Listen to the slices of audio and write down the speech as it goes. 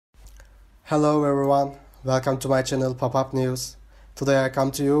Hello everyone, welcome to my channel Pop-Up News. Today I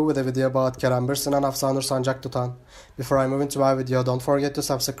come to you with a video about Kerem and Hafsa Sancak Tutan. Before I move into my video, don't forget to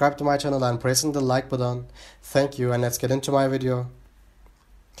subscribe to my channel and pressing the like button. Thank you, and let's get into my video.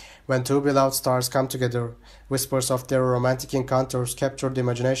 When two beloved stars come together, whispers of their romantic encounters capture the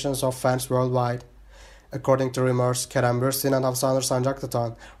imaginations of fans worldwide. According to rumors, Kerem and Hafsa Sancak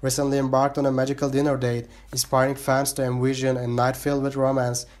Tutan recently embarked on a magical dinner date, inspiring fans to envision a night filled with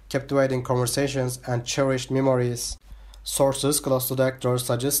romance, captivating conversations, and cherished memories. Sources close to the actors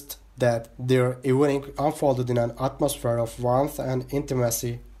suggest that their evening unfolded in an atmosphere of warmth and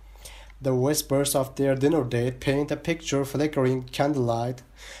intimacy. The whispers of their dinner date paint a picture of flickering candlelight,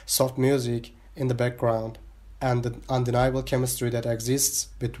 soft music in the background, and the undeniable chemistry that exists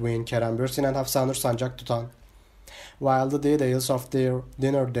between Kerem and Hafsa Sancak Tutan. While the details of their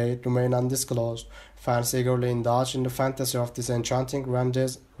dinner date remain undisclosed, fans eagerly indulge in the fantasy of this enchanting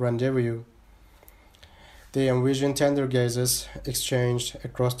rendezvous. They envision tender gazes exchanged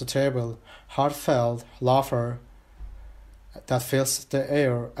across the table, heartfelt laughter that fills the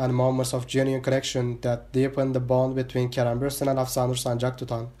air, and moments of genuine connection that deepen the bond between Kerem and Hafsa Sancak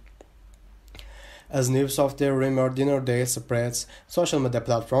Tutan. As news of their rumored dinner date spreads, social media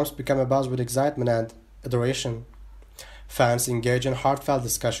platforms become abuzz with excitement and adoration. Fans engage in heartfelt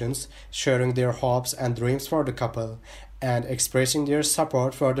discussions, sharing their hopes and dreams for the couple, and expressing their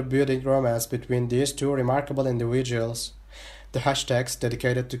support for the budding romance between these two remarkable individuals. The hashtags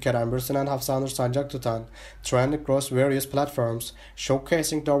dedicated to Kerem and Hafsa Sancak Tutan trend across various platforms,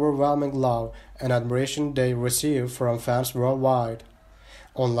 showcasing the overwhelming love and admiration they receive from fans worldwide.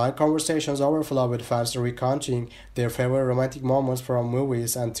 Online conversations overflow with fans recounting their favorite romantic moments from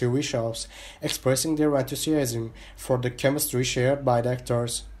movies and TV shows, expressing their enthusiasm for the chemistry shared by the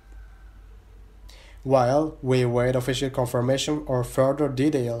actors. While we await official confirmation or further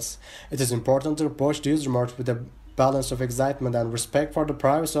details, it is important to approach these rumors with a balance of excitement and respect for the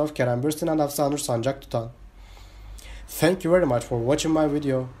privacy of Kerem and Hafsa Sancak Tutan. Thank you very much for watching my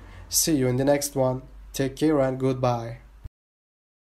video. See you in the next one. Take care and goodbye.